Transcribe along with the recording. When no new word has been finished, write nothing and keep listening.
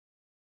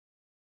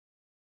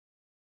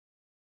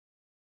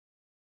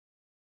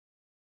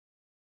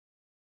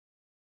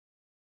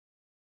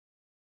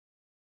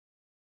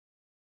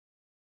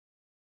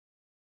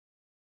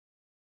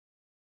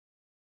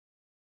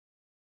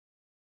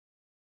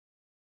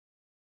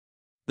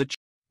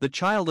The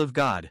Child of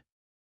God.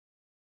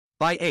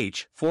 By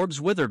H. Forbes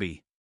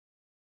Witherby.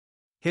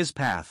 His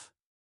Path.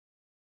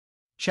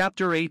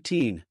 Chapter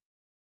 18.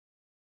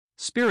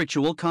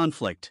 Spiritual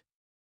Conflict.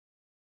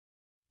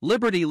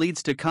 Liberty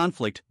leads to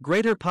conflict,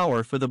 greater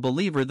power for the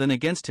believer than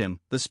against him.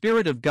 The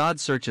Spirit of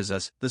God searches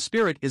us, the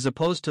Spirit is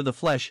opposed to the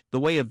flesh, the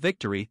way of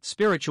victory,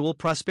 spiritual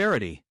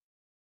prosperity.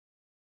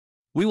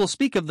 We will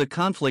speak of the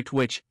conflict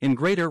which, in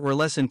greater or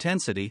less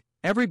intensity,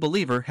 every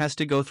believer has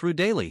to go through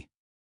daily.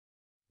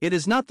 It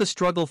is not the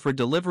struggle for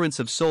deliverance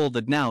of soul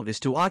that now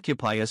is to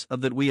occupy us, of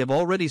that we have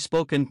already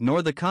spoken,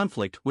 nor the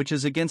conflict which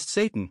is against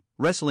Satan,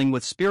 wrestling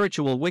with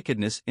spiritual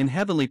wickedness in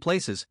heavenly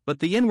places, but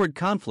the inward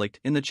conflict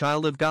in the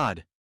child of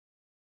God.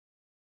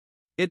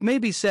 It may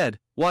be said,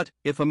 what,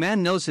 if a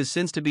man knows his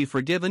sins to be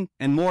forgiven,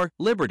 and more,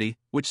 liberty,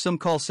 which some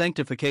call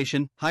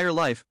sanctification, higher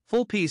life,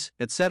 full peace,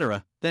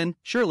 etc., then,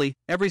 surely,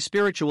 every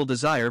spiritual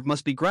desire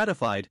must be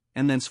gratified,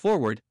 and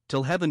thenceforward,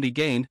 till heaven be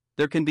gained,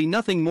 there can be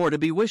nothing more to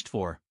be wished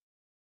for.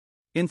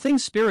 In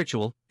things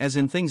spiritual, as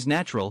in things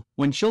natural,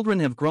 when children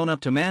have grown up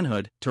to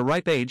manhood, to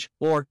ripe age,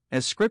 or,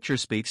 as Scripture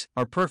speaks,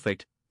 are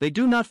perfect, they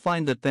do not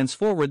find that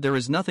thenceforward there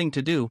is nothing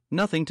to do,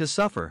 nothing to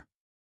suffer.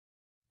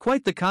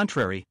 Quite the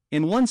contrary,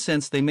 in one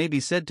sense they may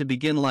be said to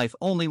begin life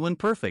only when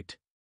perfect.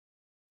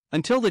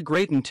 Until the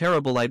great and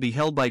terrible I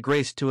beheld by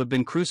grace to have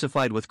been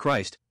crucified with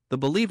Christ, the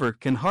believer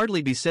can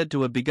hardly be said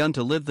to have begun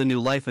to live the new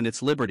life in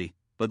its liberty,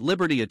 but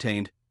liberty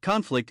attained,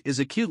 conflict is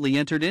acutely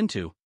entered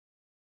into.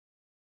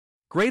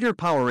 Greater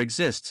power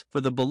exists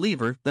for the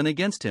believer than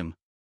against him.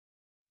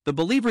 The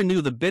believer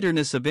knew the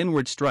bitterness of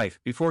inward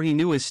strife before he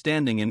knew his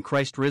standing in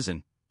Christ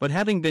risen, but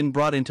having been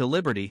brought into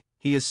liberty,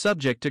 he is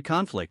subject to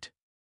conflict.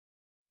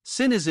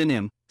 Sin is in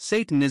him,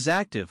 Satan is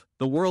active,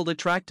 the world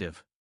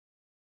attractive.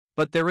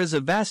 But there is a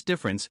vast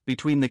difference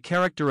between the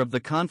character of the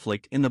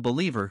conflict in the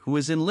believer who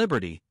is in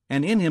liberty,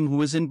 and in him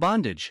who is in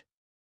bondage.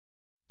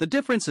 The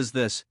difference is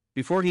this: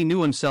 before he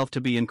knew himself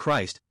to be in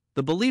Christ,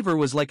 the believer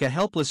was like a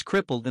helpless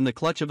cripple in the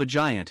clutch of a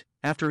giant.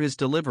 After his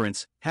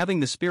deliverance,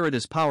 having the Spirit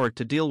as power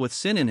to deal with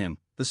sin in him,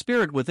 the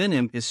Spirit within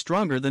him is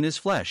stronger than his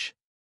flesh.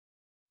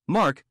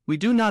 Mark, we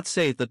do not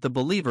say that the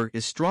believer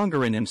is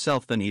stronger in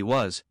himself than he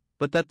was,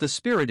 but that the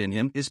Spirit in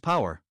him is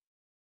power.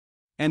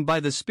 And by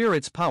the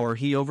Spirit's power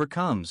he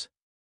overcomes.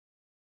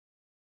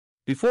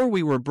 Before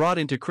we were brought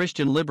into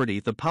Christian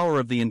liberty, the power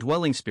of the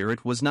indwelling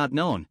Spirit was not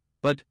known,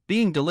 but,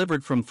 being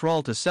delivered from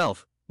thrall to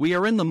self, we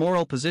are in the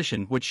moral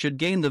position which should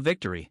gain the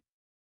victory.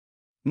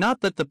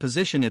 Not that the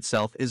position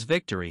itself is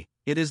victory,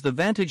 it is the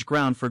vantage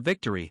ground for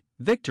victory.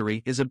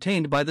 Victory is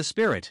obtained by the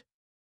Spirit.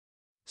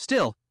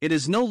 Still, it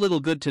is no little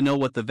good to know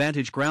what the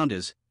vantage ground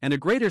is, and a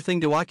greater thing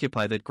to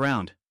occupy that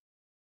ground.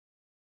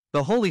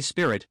 The Holy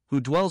Spirit,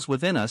 who dwells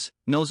within us,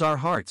 knows our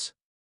hearts.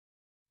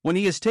 When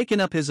he has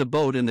taken up his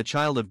abode in the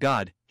child of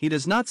God, he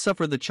does not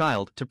suffer the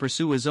child to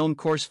pursue his own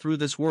course through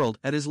this world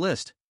at his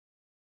list.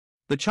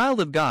 The child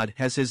of God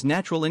has his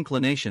natural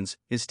inclinations,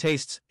 his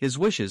tastes, his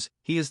wishes.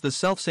 He is the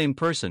selfsame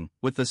person,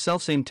 with the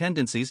selfsame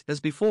tendencies as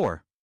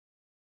before.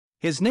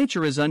 His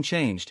nature is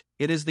unchanged,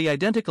 it is the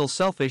identical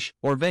selfish,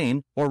 or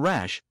vain, or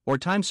rash, or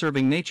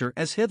time-serving nature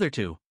as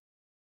hitherto.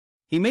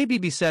 He may be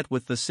beset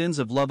with the sins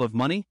of love of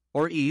money,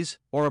 or ease,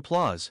 or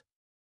applause.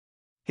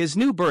 His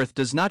new birth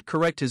does not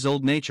correct his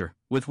old nature,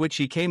 with which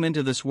he came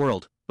into this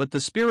world, but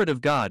the Spirit of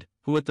God,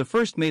 who at the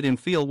first made him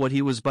feel what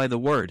he was by the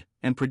Word,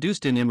 and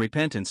produced in him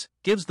repentance,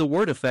 gives the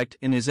Word effect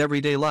in his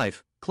everyday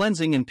life,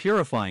 cleansing and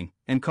purifying,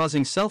 and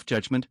causing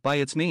self-judgment by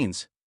its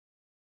means.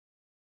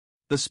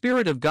 The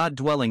Spirit of God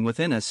dwelling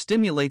within us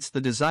stimulates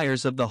the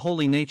desires of the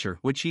holy nature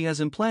which he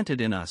has implanted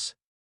in us.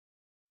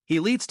 He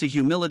leads to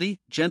humility,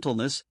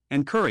 gentleness,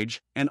 and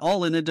courage, and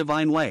all in a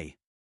divine way.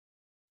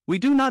 We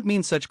do not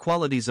mean such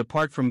qualities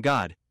apart from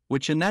God,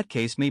 which in that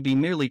case may be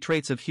merely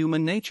traits of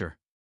human nature.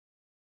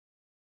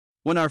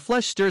 When our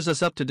flesh stirs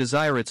us up to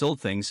desire its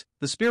old things,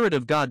 the Spirit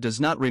of God does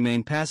not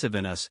remain passive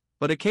in us,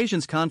 but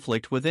occasions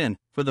conflict within,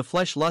 for the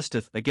flesh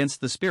lusteth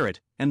against the Spirit,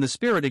 and the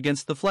Spirit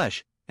against the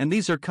flesh, and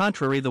these are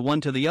contrary the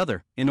one to the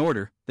other, in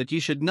order that ye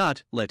should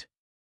not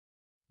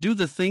do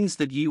the things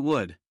that ye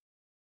would.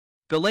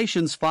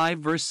 Galatians 5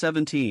 verse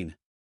 17.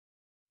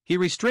 He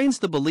restrains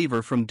the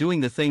believer from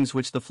doing the things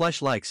which the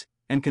flesh likes,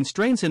 and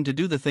constrains him to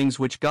do the things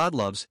which God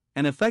loves,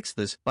 and effects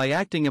this by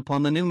acting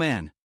upon the new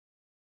man.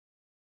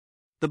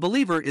 The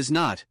believer is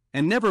not,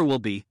 and never will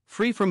be,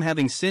 free from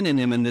having sin in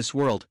him in this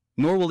world,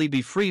 nor will he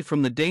be free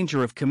from the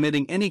danger of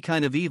committing any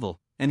kind of evil,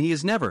 and he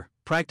is never,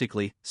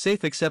 practically,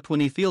 safe except when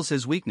he feels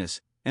his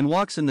weakness, and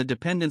walks in the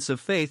dependence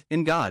of faith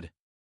in God.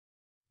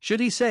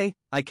 Should he say,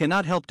 I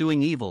cannot help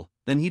doing evil,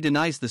 then he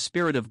denies the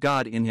Spirit of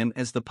God in him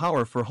as the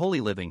power for holy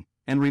living,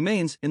 and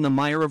remains in the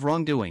mire of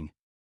wrongdoing.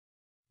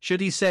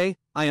 Should he say,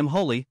 I am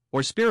holy,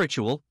 or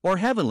spiritual, or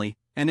heavenly,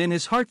 and in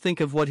his heart think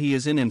of what he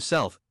is in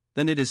himself,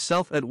 then it is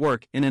self at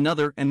work in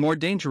another and more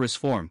dangerous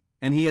form,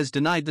 and he has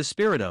denied the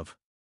Spirit of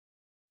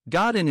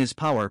God in his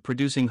power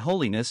producing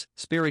holiness,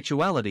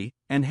 spirituality,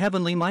 and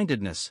heavenly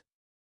mindedness.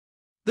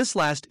 This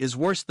last is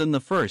worse than the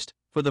first,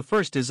 for the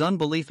first is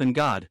unbelief in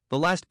God, the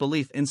last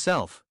belief in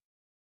self.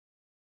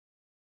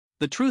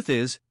 The truth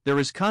is, there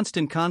is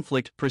constant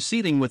conflict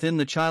proceeding within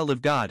the child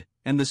of God,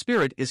 and the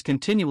Spirit is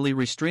continually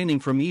restraining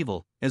from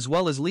evil, as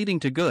well as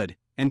leading to good,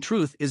 and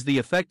truth is the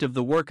effect of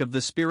the work of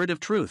the Spirit of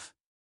truth.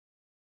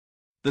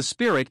 The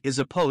Spirit is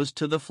opposed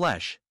to the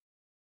flesh.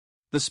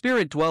 The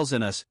Spirit dwells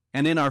in us,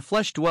 and in our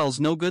flesh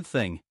dwells no good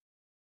thing.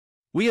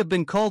 We have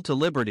been called to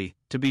liberty,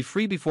 to be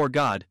free before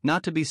God,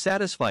 not to be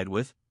satisfied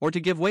with, or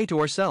to give way to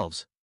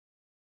ourselves.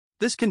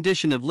 This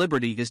condition of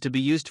liberty is to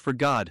be used for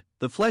God.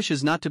 The flesh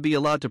is not to be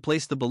allowed to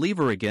place the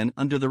believer again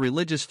under the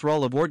religious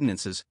thrall of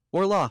ordinances,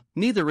 or law,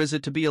 neither is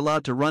it to be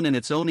allowed to run in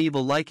its own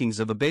evil likings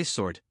of a base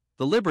sort.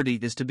 The liberty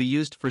is to be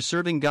used for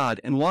serving God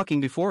and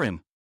walking before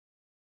Him.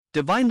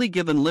 Divinely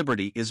given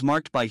liberty is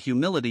marked by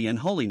humility and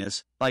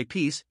holiness, by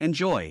peace and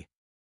joy.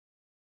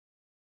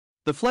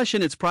 The flesh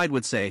in its pride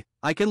would say,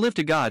 I can live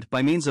to God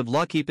by means of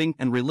law-keeping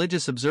and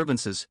religious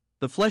observances.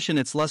 The flesh in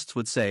its lusts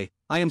would say,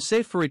 I am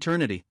safe for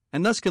eternity,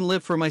 and thus can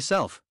live for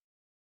myself.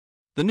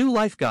 The new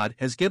life God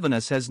has given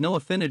us has no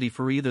affinity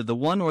for either the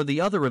one or the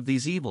other of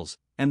these evils,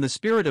 and the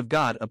Spirit of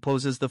God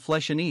opposes the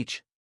flesh in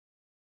each.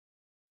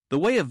 The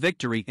way of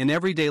victory in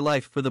everyday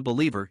life for the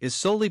believer is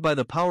solely by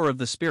the power of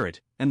the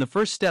Spirit, and the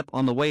first step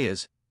on the way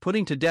is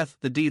putting to death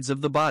the deeds of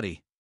the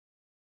body.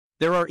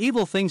 There are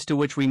evil things to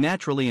which we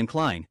naturally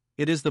incline.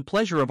 It is the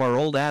pleasure of our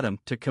old Adam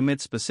to commit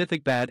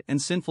specific bad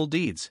and sinful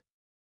deeds.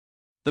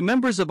 The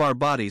members of our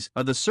bodies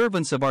are the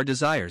servants of our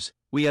desires.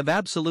 We have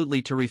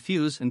absolutely to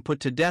refuse and put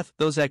to death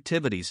those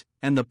activities,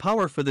 and the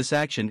power for this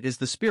action is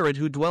the Spirit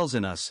who dwells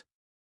in us.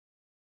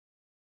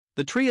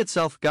 The tree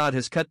itself God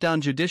has cut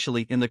down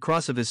judicially in the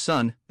cross of His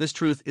Son. This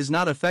truth is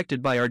not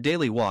affected by our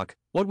daily walk.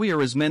 What we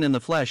are as men in the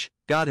flesh,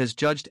 God has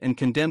judged and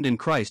condemned in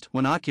Christ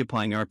when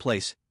occupying our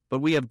place, but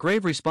we have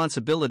grave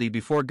responsibility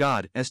before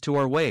God as to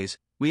our ways.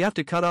 We have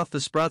to cut off the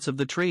sprouts of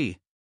the tree.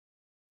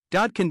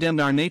 God condemned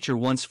our nature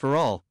once for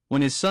all,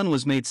 when His Son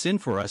was made sin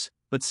for us,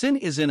 but sin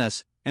is in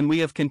us, and we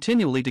have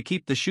continually to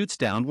keep the shoots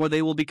down where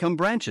they will become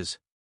branches.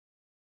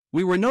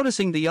 We were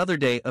noticing the other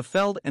day a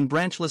felled and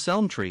branchless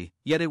elm tree,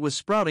 yet it was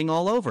sprouting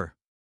all over.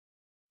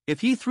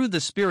 If ye through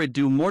the Spirit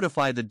do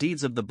mortify the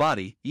deeds of the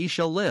body, ye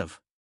shall live.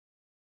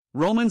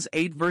 Romans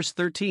 8 verse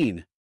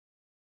 13.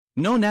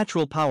 No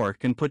natural power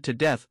can put to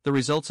death the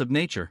results of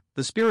nature.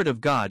 The Spirit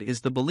of God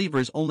is the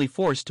believer's only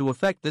force to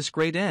effect this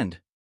great end.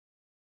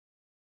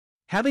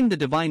 Having the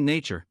divine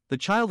nature, the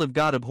child of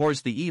God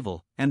abhors the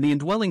evil, and the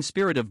indwelling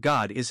Spirit of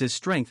God is his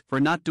strength for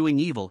not doing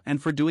evil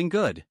and for doing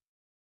good.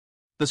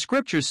 The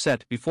Scriptures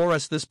set before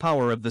us this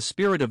power of the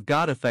Spirit of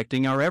God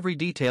affecting our every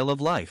detail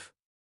of life.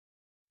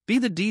 Be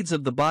the deeds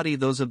of the body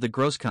those of the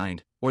gross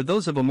kind, or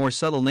those of a more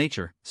subtle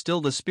nature,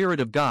 still the Spirit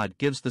of God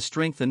gives the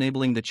strength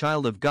enabling the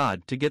child of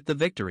God to get the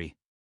victory.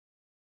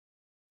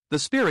 The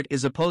Spirit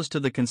is opposed to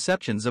the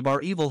conceptions of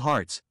our evil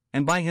hearts,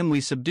 and by Him we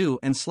subdue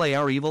and slay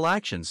our evil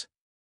actions.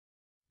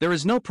 There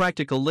is no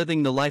practical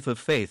living the life of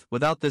faith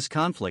without this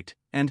conflict,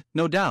 and,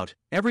 no doubt,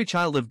 every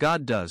child of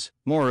God does,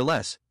 more or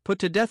less, put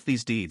to death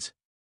these deeds.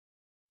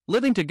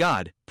 Living to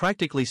God,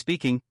 practically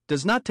speaking,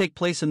 does not take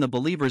place in the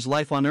believer's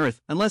life on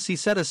earth unless he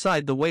set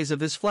aside the ways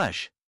of his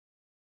flesh.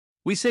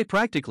 We say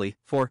practically,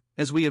 for,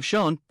 as we have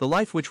shown, the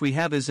life which we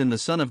have is in the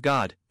Son of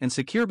God, and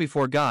secure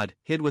before God,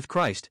 hid with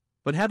Christ,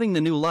 but having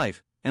the new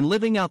life, and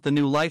living out the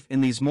new life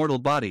in these mortal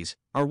bodies,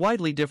 are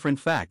widely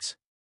different facts.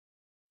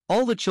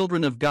 All the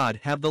children of God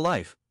have the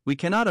life. We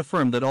cannot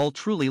affirm that all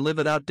truly live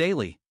it out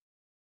daily.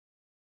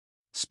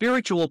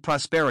 Spiritual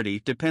prosperity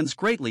depends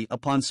greatly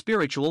upon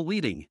spiritual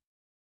weeding.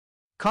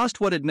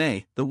 Cost what it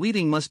may, the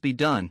weeding must be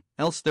done,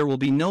 else there will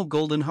be no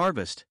golden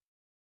harvest.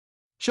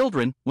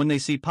 Children, when they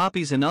see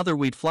poppies and other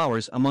weed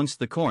flowers amongst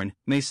the corn,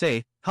 may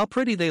say, "How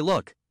pretty they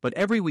look," but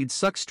every weed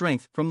sucks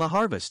strength from the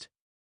harvest.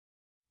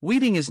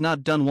 Weeding is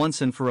not done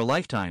once and for a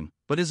lifetime,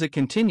 but is a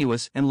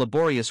continuous and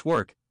laborious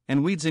work,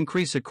 and weeds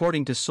increase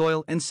according to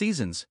soil and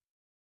seasons.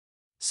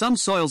 Some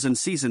soils and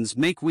seasons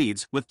make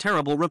weeds with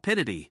terrible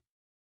rapidity.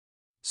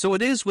 So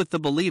it is with the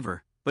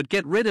believer, but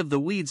get rid of the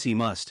weeds he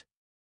must.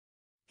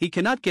 He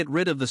cannot get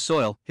rid of the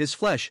soil, his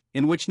flesh,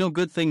 in which no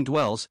good thing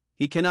dwells.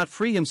 He cannot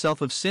free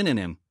himself of sin in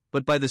him,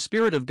 but by the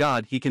Spirit of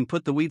God he can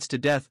put the weeds to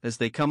death as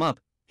they come up.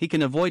 He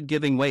can avoid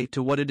giving way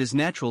to what it is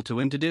natural to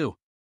him to do.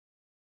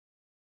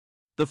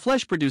 The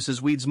flesh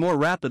produces weeds more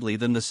rapidly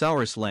than the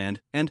sourest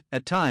land, and,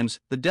 at times,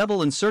 the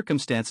devil and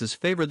circumstances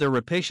favor their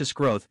rapacious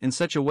growth in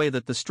such a way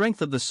that the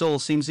strength of the soul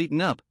seems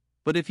eaten up.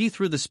 But if ye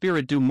through the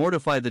Spirit do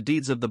mortify the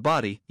deeds of the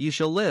body, ye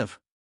shall live.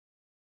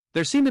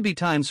 There seem to be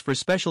times for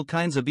special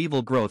kinds of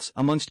evil growths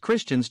amongst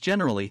Christians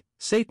generally.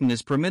 Satan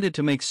is permitted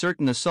to make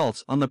certain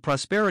assaults on the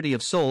prosperity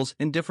of souls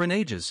in different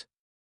ages.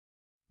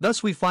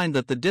 Thus we find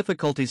that the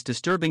difficulties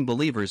disturbing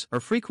believers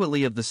are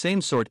frequently of the same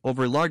sort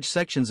over large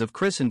sections of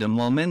Christendom.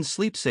 While men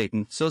sleep,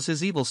 Satan sows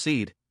his evil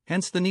seed,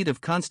 hence the need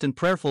of constant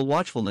prayerful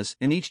watchfulness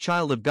in each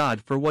child of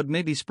God for what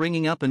may be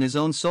springing up in his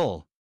own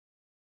soul.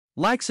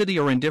 Laxity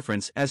or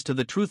indifference as to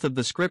the truth of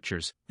the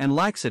Scriptures, and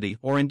laxity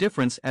or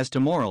indifference as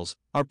to morals,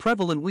 are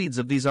prevalent weeds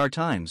of these our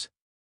times.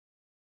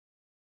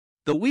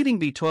 Though weeding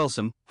be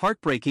toilsome,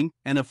 heartbreaking,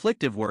 and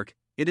afflictive work,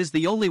 it is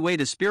the only way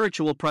to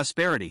spiritual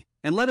prosperity.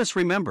 And let us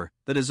remember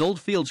that as old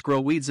fields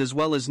grow weeds as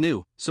well as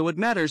new, so it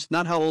matters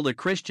not how old a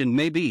Christian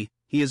may be,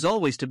 he is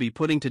always to be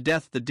putting to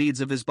death the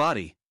deeds of his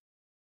body.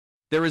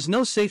 There is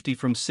no safety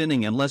from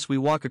sinning unless we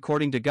walk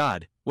according to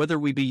God, whether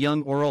we be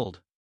young or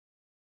old.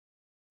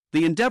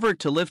 The endeavor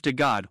to live to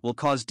God will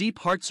cause deep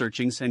heart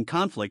searchings and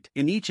conflict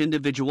in each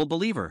individual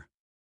believer.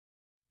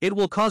 It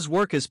will cause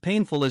work as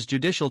painful as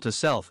judicial to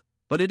self,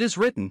 but it is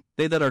written,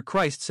 "They that are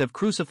Christ's have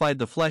crucified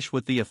the flesh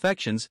with the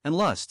affections and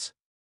lusts."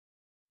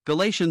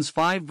 Galatians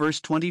 5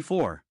 verse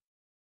 24.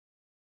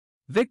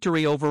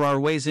 Victory over our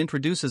ways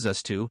introduces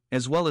us to,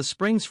 as well as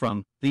springs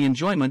from, the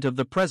enjoyment of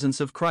the presence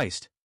of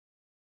Christ.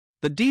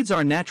 The deeds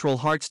our natural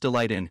hearts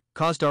delight in,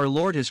 caused our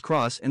Lord his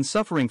cross and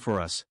suffering for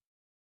us.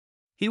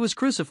 He was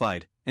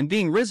crucified, and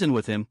being risen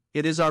with him,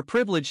 it is our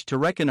privilege to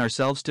reckon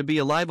ourselves to be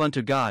alive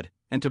unto God,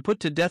 and to put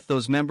to death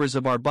those members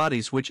of our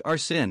bodies which are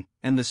sin,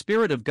 and the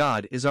Spirit of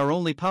God is our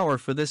only power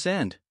for this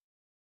end.